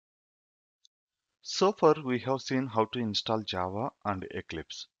So far we have seen how to install Java and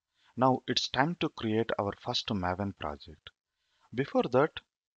Eclipse. Now it's time to create our first Maven project. Before that,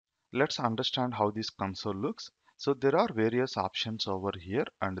 let's understand how this console looks. So there are various options over here,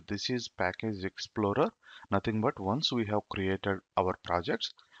 and this is Package Explorer. Nothing but once we have created our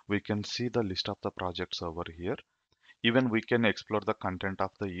projects, we can see the list of the projects over here. Even we can explore the content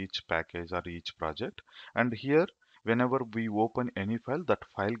of the each package or each project. And here, whenever we open any file, that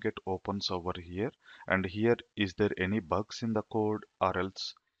file get opens over here. And here, is there any bugs in the code, or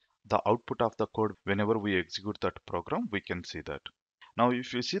else the output of the code whenever we execute that program, we can see that. Now,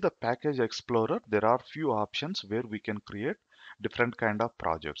 if you see the package explorer, there are few options where we can create different kind of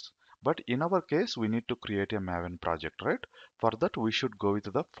projects. But in our case, we need to create a Maven project, right? For that, we should go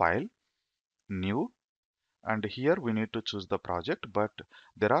with the file, new, and here we need to choose the project, but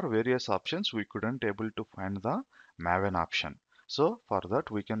there are various options. We couldn't able to find the Maven option. So for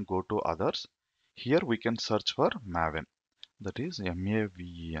that, we can go to others. Here we can search for Maven, that is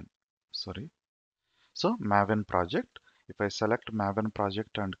Maven. Sorry. So Maven project. If I select Maven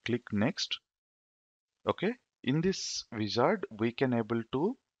project and click next, okay, in this wizard we can able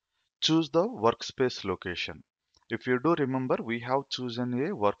to choose the workspace location. If you do remember, we have chosen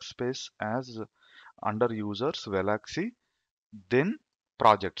a workspace as under users Galaxy, then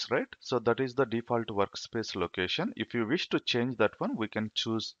projects, right? So that is the default workspace location. If you wish to change that one, we can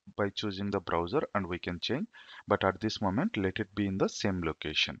choose by choosing the browser and we can change, but at this moment let it be in the same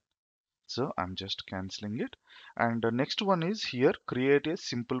location. So I'm just canceling it. And the next one is here, create a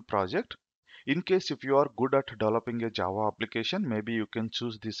simple project. In case if you are good at developing a Java application, maybe you can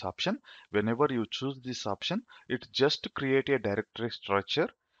choose this option. Whenever you choose this option, it just create a directory structure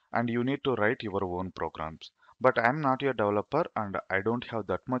and you need to write your own programs. But I'm not a developer and I don't have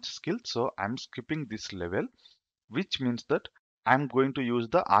that much skill, so I'm skipping this level, which means that I'm going to use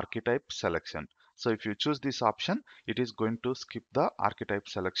the archetype selection. So if you choose this option, it is going to skip the archetype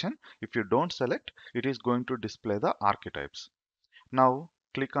selection. If you don't select, it is going to display the archetypes. Now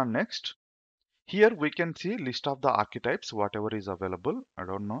click on next. Here we can see list of the archetypes, whatever is available. I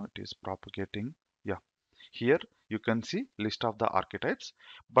don't know, it is propagating. Yeah, here you can see list of the archetypes.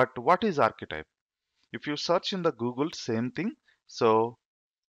 But what is archetype? If you search in the Google, same thing. So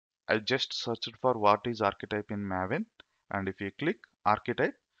I just searched for what is archetype in Maven, and if you click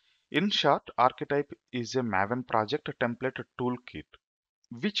archetype, in short, archetype is a Maven project template toolkit,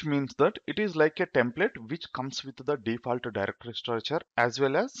 which means that it is like a template which comes with the default directory structure as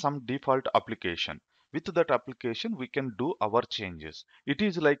well as some default application. With that application, we can do our changes. It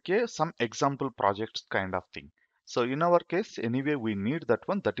is like a some example projects kind of thing. So in our case, anyway, we need that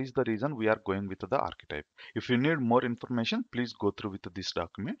one. That is the reason we are going with the archetype. If you need more information, please go through with this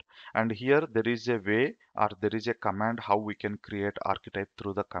document. And here there is a way or there is a command how we can create archetype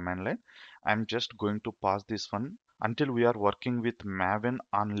through the command line. I'm just going to pause this one until we are working with Maven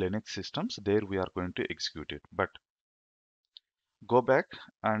on Linux systems. There we are going to execute it. But go back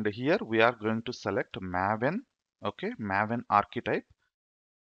and here we are going to select Maven, okay, Maven archetype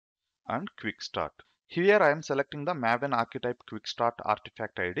and quick start. Here I am selecting the Maven archetype quick start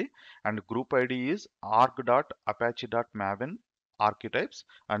artifact ID and group ID is arg.apache.maven archetypes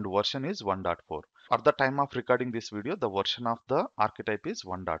and version is 1.4. At the time of recording this video, the version of the archetype is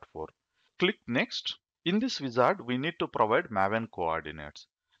 1.4. Click next. In this wizard, we need to provide Maven coordinates.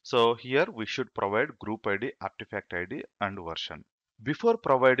 So here we should provide group ID, artifact ID and version. Before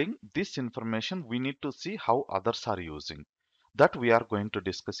providing this information, we need to see how others are using. That we are going to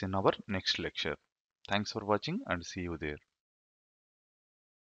discuss in our next lecture. Thanks for watching and see you there.